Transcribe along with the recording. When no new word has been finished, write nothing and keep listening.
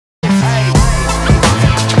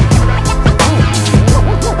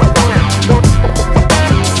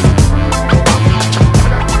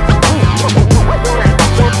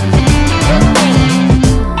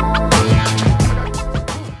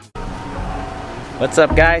What's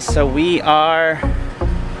up, guys? So we are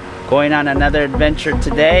going on another adventure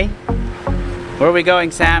today. Where are we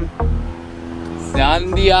going, Sam?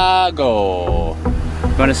 San Diego.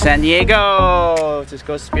 Going to San Diego. Just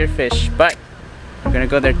go spearfish, but we're gonna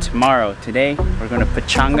go there tomorrow. Today we're going to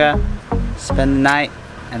Pechanga, spend the night,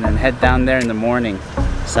 and then head down there in the morning.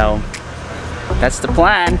 So that's the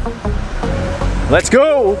plan. Let's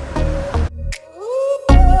go!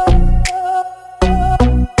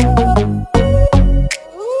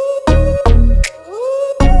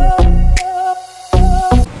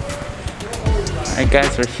 Alright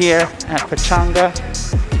guys, we're here at Pechanga.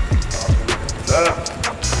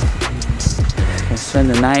 We'll spend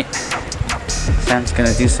the night. Sam's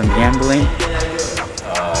gonna do some gambling.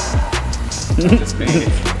 Just me.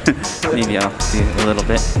 Maybe I'll do a little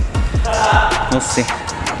bit. We'll see.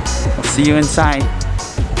 I'll see you inside.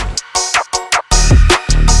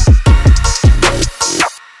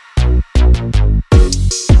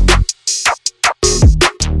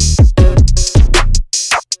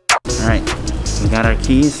 Alright, we got our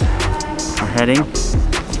keys. We're heading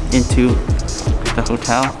into the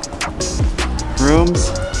hotel rooms.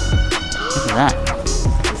 Look at that.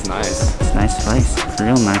 It's nice. It's a nice place. It's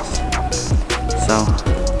real nice. So,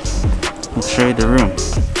 we'll show you the room.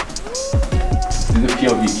 Do the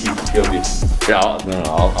POV, keep the POV. Yeah,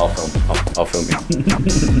 I'll film. I'll film you.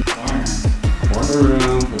 Corner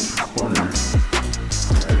room, which corner?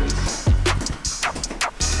 There it is.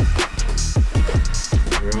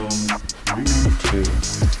 Room 992.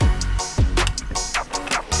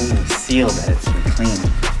 Ooh, sealed that it's been clean.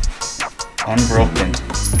 Unbroken.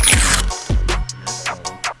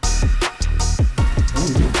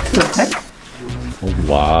 Oh,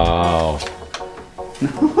 wow.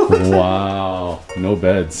 Wow. No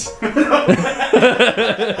beds. Oh,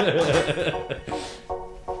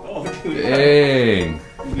 dude. Dang.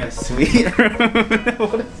 You got a sweet room.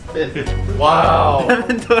 What is this? Wow.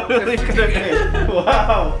 That's totally cooking.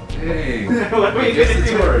 Wow. Dang. What are we gonna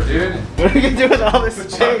do? Tour, dude. What are we gonna do with all this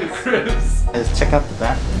Chocolate space? cribs. Let's check out the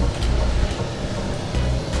bathroom.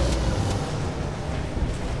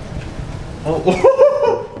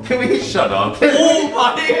 Oh. Can we Shut up. Oh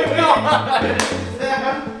my god!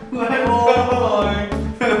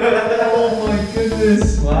 Oh my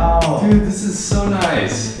goodness. Wow. Dude, this is so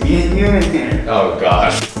nice. Me and you in here. Oh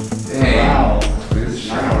gosh. Dang. Wow. This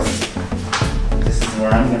shower. This is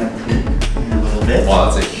where I'm gonna poop in a little bit. Wow,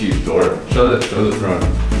 that's a huge door. Show the throne.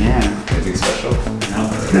 Yeah. Anything special? No.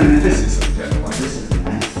 This is some kind of like This is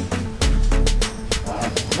nice.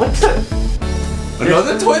 What's that?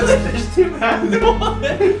 another toilet? There's two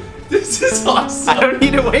bathrooms. This is awesome. I don't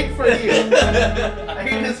need to wait for you. I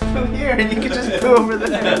can just poo here and you can just poo over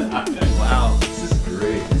there. Wow. This is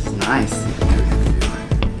great. This is nice.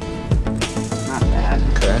 Not bad.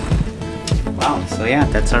 Okay. Wow, so yeah,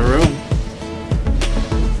 that's our room.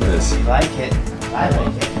 This. You like it? I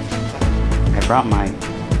like it. I brought my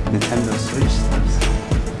Nintendo Switch stuff, so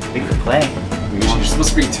we could play. You're supposed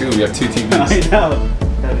to bring two. We have two TVs. I know.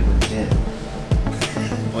 That'd be legit.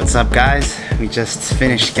 What's up, guys? We just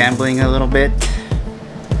finished gambling a little bit.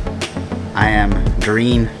 I am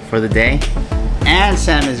green for the day, and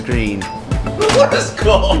Sam is green. Let's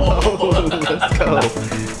go. Let's go.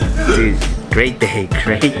 Dude, great day,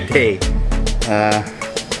 great day. I'm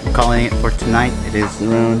calling it for tonight. It is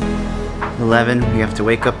around 11. We have to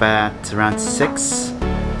wake up at around 6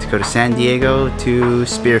 to go to San Diego to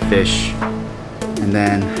spearfish. And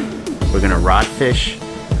then we're gonna rod fish,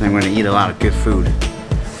 and then we're gonna eat a lot of good food.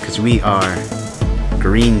 Because we are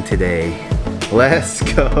green today. Let's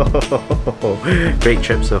go. Great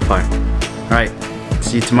trip so far. Alright,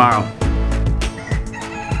 see you tomorrow.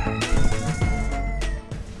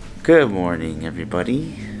 Good morning,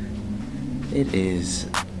 everybody. It is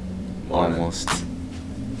almost...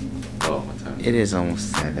 Oh, what time? It is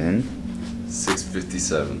almost 7.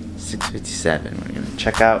 6:57. 6:57. We're gonna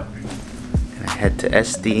check out. Gonna head to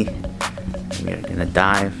SD. We're gonna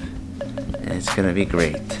dive. And it's gonna be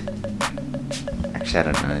great. Actually, I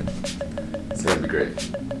don't know. It's gonna be great.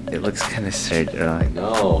 It looks kind of surgy. Like,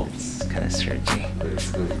 No. it's kind of surgy. It's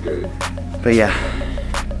gonna be great. But yeah,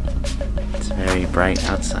 it's very bright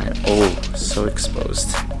outside. Oh, so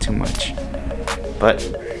exposed. Too much. But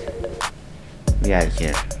we out of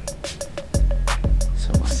here.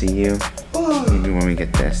 So we'll see you maybe when we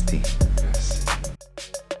get to SD. Yes.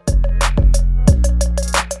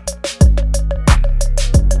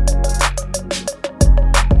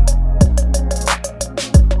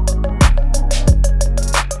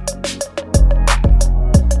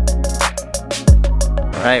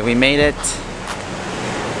 Alright, we made it.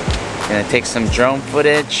 Gonna take some drone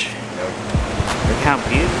footage. Look how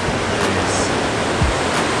beautiful it is.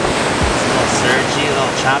 surgy, a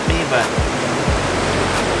little choppy, but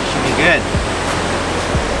should be good.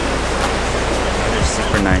 They're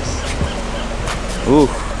super nice. Ooh.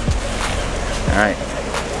 Alright.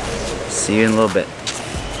 See you in a little bit.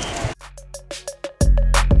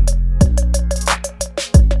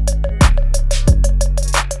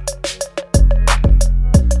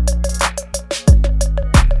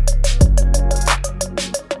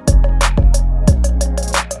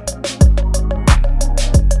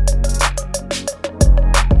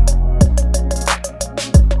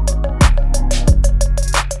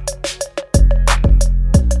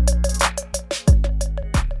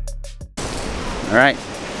 Alright,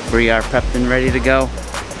 we are prepped and ready to go.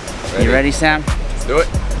 You ready, Sam? Let's do it.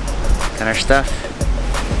 Got our stuff.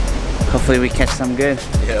 Hopefully we catch some good.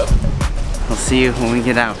 Yep. We'll see you when we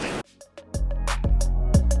get out.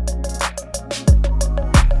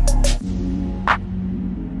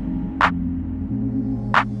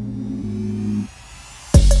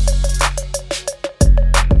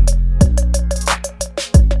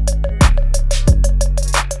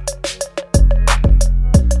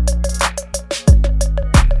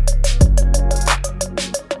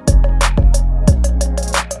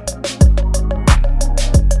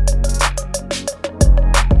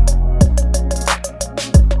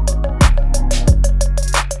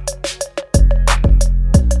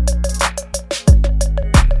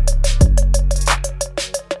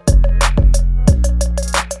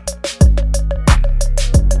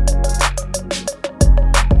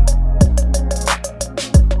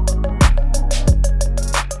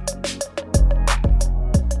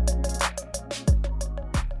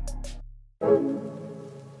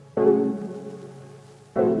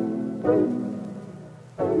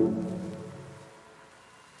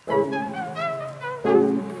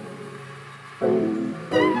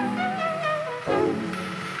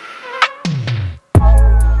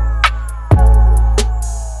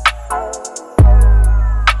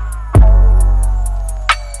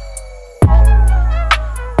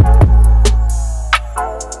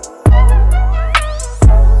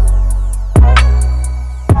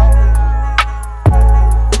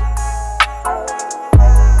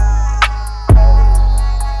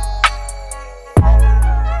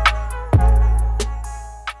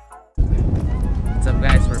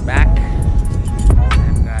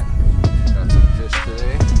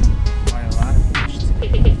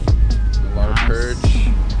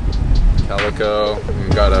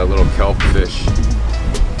 We've got a little kelp fish.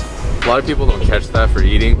 A lot of people don't catch that for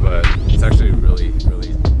eating, but it's actually really,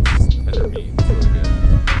 really tender meat. It's really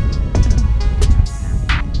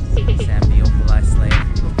good. Sam the opalite slayer.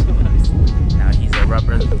 Now he's a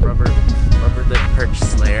rubber lip perch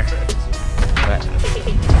slayer. But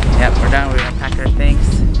yep, we're done. We're gonna pack our things.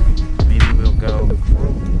 Maybe we'll go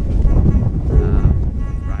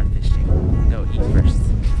rod fishing. No, eat first.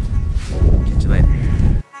 Catch you later.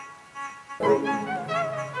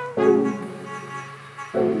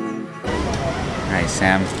 Alright,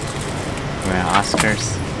 Sam, we're at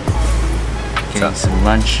Oscar's, getting some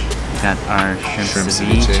lunch. Got our shrimp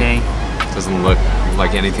ceviche. Doesn't look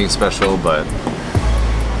like anything special, but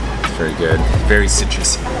it's very good. Very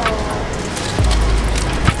citrusy.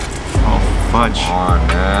 Oh, fudge. Come on,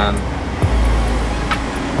 man.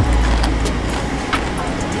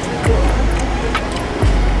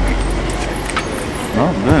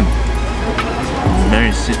 Oh, good.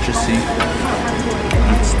 Very citrusy.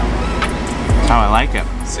 That's how I like it.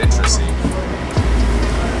 Citrusy.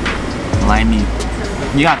 Limey.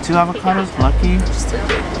 You got 2 avocados? Lucky. Just take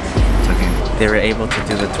it. It's okay. They were able to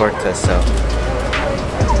do the torta, so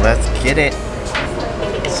let's get it.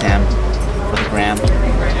 Sam, for the gram.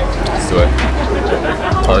 Let's do it.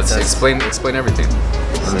 Let's explain everything.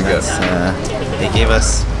 So they gave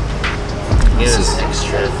us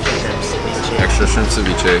extra shrimp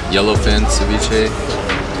ceviche, yellowfin ceviche,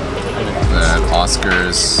 and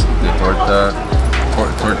Oscar's de torta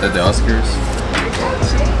de Oscar's,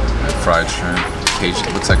 and fried shrimp.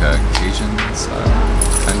 Cajun, looks like a Cajun style,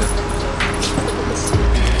 kind of.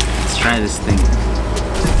 Let's try this thing.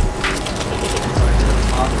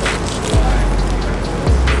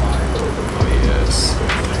 Oh yes.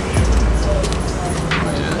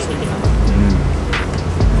 Oh yes.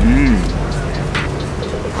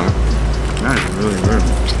 That is really good.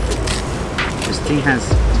 This thing has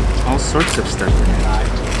all sorts of stuff in it.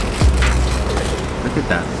 Look at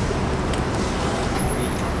that.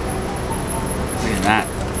 Look at that.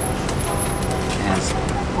 It has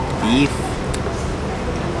beef,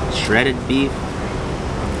 shredded beef,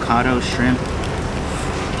 avocado, shrimp,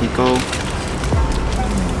 pico.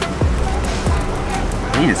 I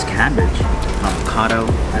think it's cabbage. Avocado.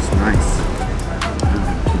 That's nice.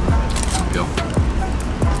 Go.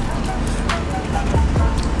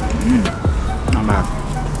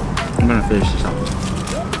 I'm gonna finish this up.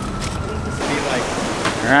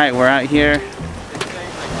 Alright, we're out here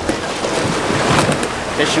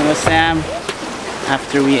fishing with Sam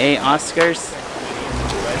after we ate Oscars.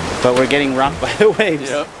 But we're getting rocked by the waves.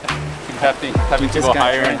 Yep. Having to go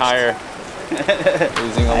higher and higher.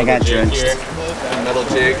 Losing a I got drenched. here. Metal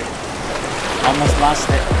jig. Almost lost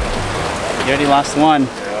it. You already lost one.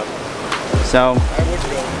 Yep. So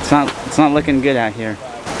it's not looking good out here.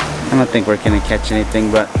 I don't think we're gonna catch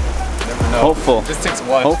anything, but Never know. hopeful. It just takes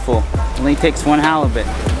one. Hopeful. Only takes one halibut.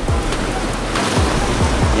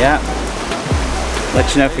 Yeah.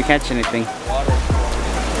 Let you know if we catch anything.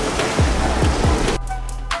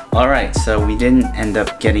 Alright, so we didn't end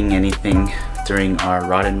up getting anything during our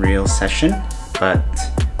rod and reel session, but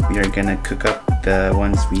we are gonna cook up the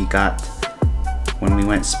ones we got when we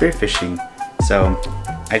went spearfishing. So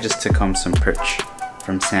I just took home some perch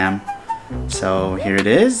from Sam. So here it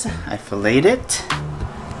is. I filleted it.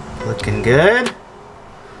 Looking good.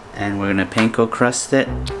 And we're gonna panko crust it,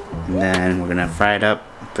 and then we're gonna fry it up,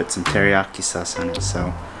 put some teriyaki sauce on it.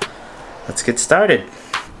 So let's get started.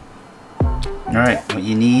 Alright, what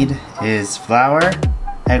you need is flour,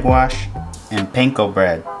 egg wash, and panko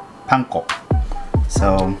bread. Panko.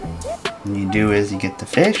 So what you do is you get the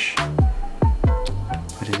fish,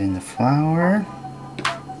 put it in the flour,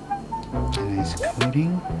 a nice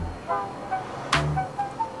coating,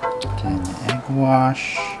 put in the egg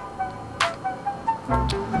wash,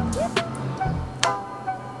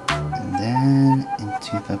 and then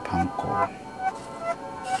into the panko.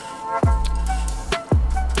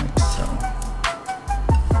 Like so.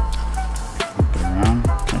 Flip it around.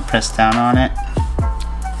 Gonna press down on it.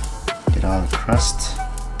 Get all the crust.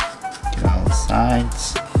 Get all the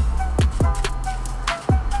sides.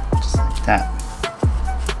 Just like that.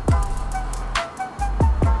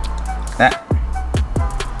 Like that.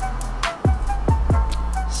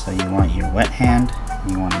 So you want your wet hand,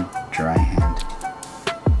 and you want a dry hand.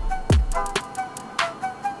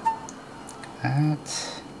 Like that.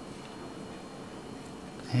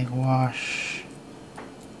 Egg wash.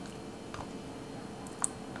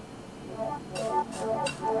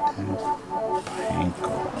 And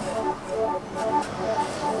panko.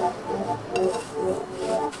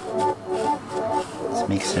 This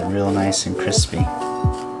makes it real nice and crispy.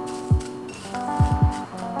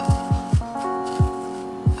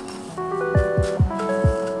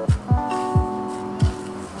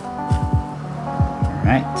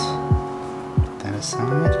 Alright, put that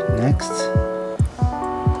aside. Next.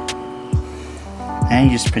 And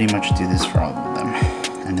you just pretty much do this for all of them.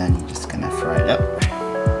 And then you're just gonna fry it up.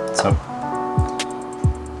 So,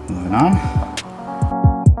 moving on.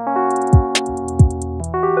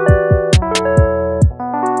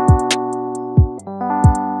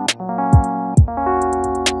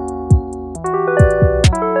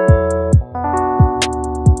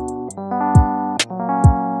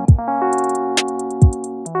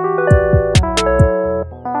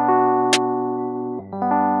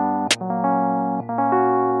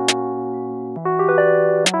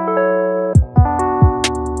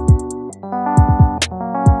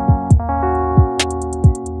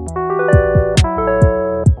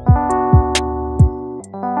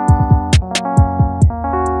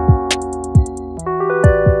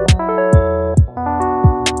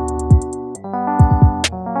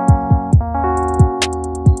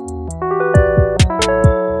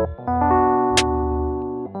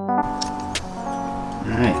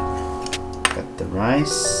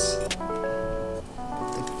 Rice,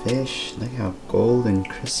 the fish, look how golden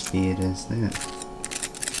crispy it is. Look at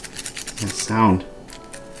that sound,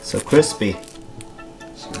 so crispy.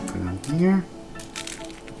 So we'll put it on here,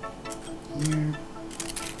 here,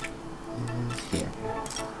 and here.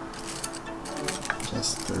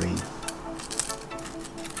 Just 3. I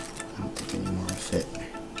don't think any more will fit.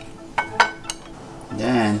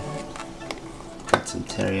 Then got some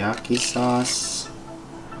teriyaki sauce.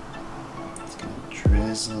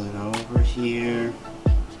 Drizzle it over here.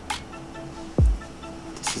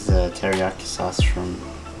 This is a teriyaki sauce from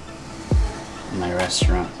my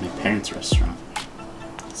restaurant, my parents' restaurant.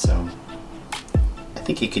 So I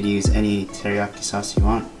think you could use any teriyaki sauce you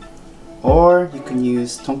want, or you can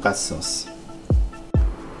use tonkatsu sauce.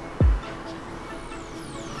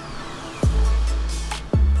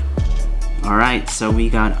 Alright, so we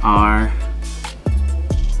got our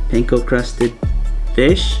panko crusted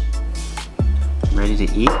fish ready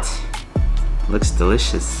to eat. Looks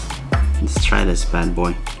delicious. Let's try this bad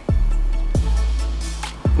boy.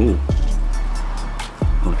 Ooh.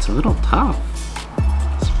 Oh, it's a little tough,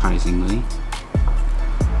 surprisingly.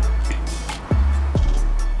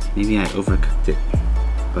 Maybe I overcooked it,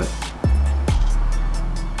 but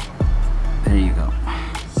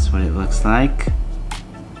That's what it looks like.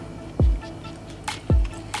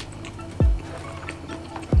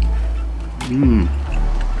 Mmm.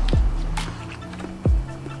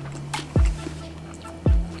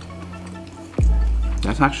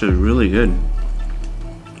 That's actually really good.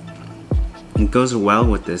 It goes well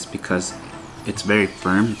with this because it's very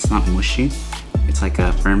firm. It's not mushy. It's like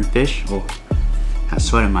a firm fish. Oh, I have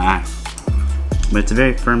sweat in my eye. But it's a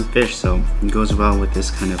very firm fish, so it goes well with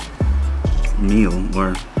this kind of meal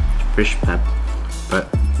or fish pep.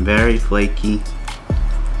 But very flaky,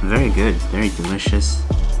 very good, very delicious,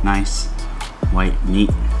 nice white meat.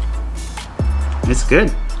 It's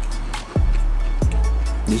good.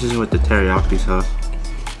 This is with the teriyaki sauce.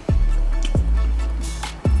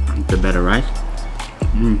 The better rice.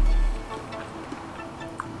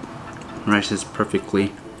 Rice is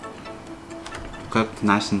perfectly cooked,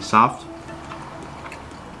 nice and soft.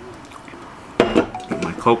 Get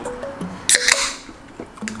my Coke.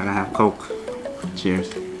 Gotta have Coke.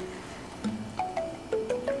 Cheers.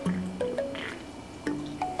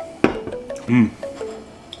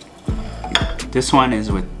 This one is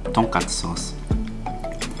with tonkatsu sauce.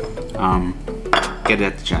 Get it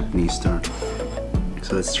at the Japanese store.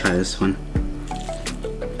 So let's try this one.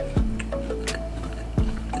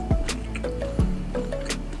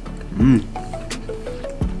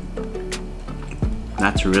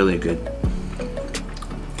 That's really good.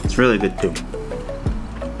 It's really good too.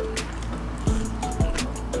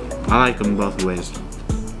 I like them both ways.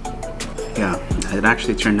 Yeah, it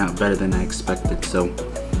actually turned out better than I expected, so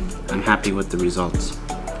I'm happy with the results.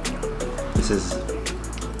 This is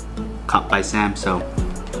caught by Sam, so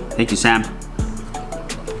thank you, Sam.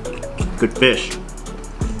 Good fish.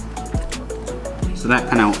 So that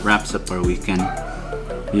kind of wraps up our weekend.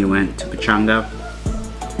 We went to Pechanga.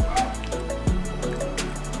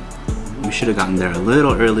 We should have gotten there a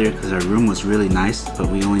little earlier because our room was really nice, but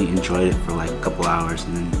we only enjoyed it for like a couple hours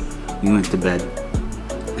and then we went to bed.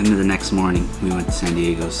 And then the next morning we went to San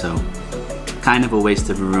Diego, so kind of a waste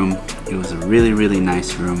of a room. It was a really, really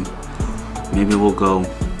nice room. Maybe we'll go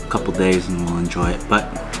a couple days and we'll enjoy it, but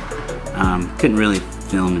couldn't really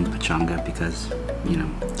film in Pechanga because, you know,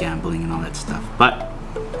 gambling and all that stuff. But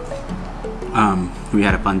we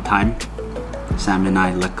had a fun time. Sam and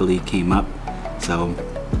I luckily came up, so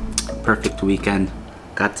perfect weekend.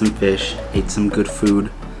 Got some fish, ate some good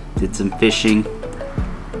food, did some fishing.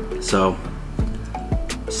 So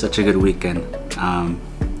such a good weekend.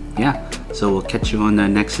 Yeah, so we'll catch you on the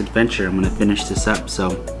next adventure. I'm gonna finish this up,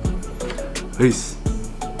 so peace.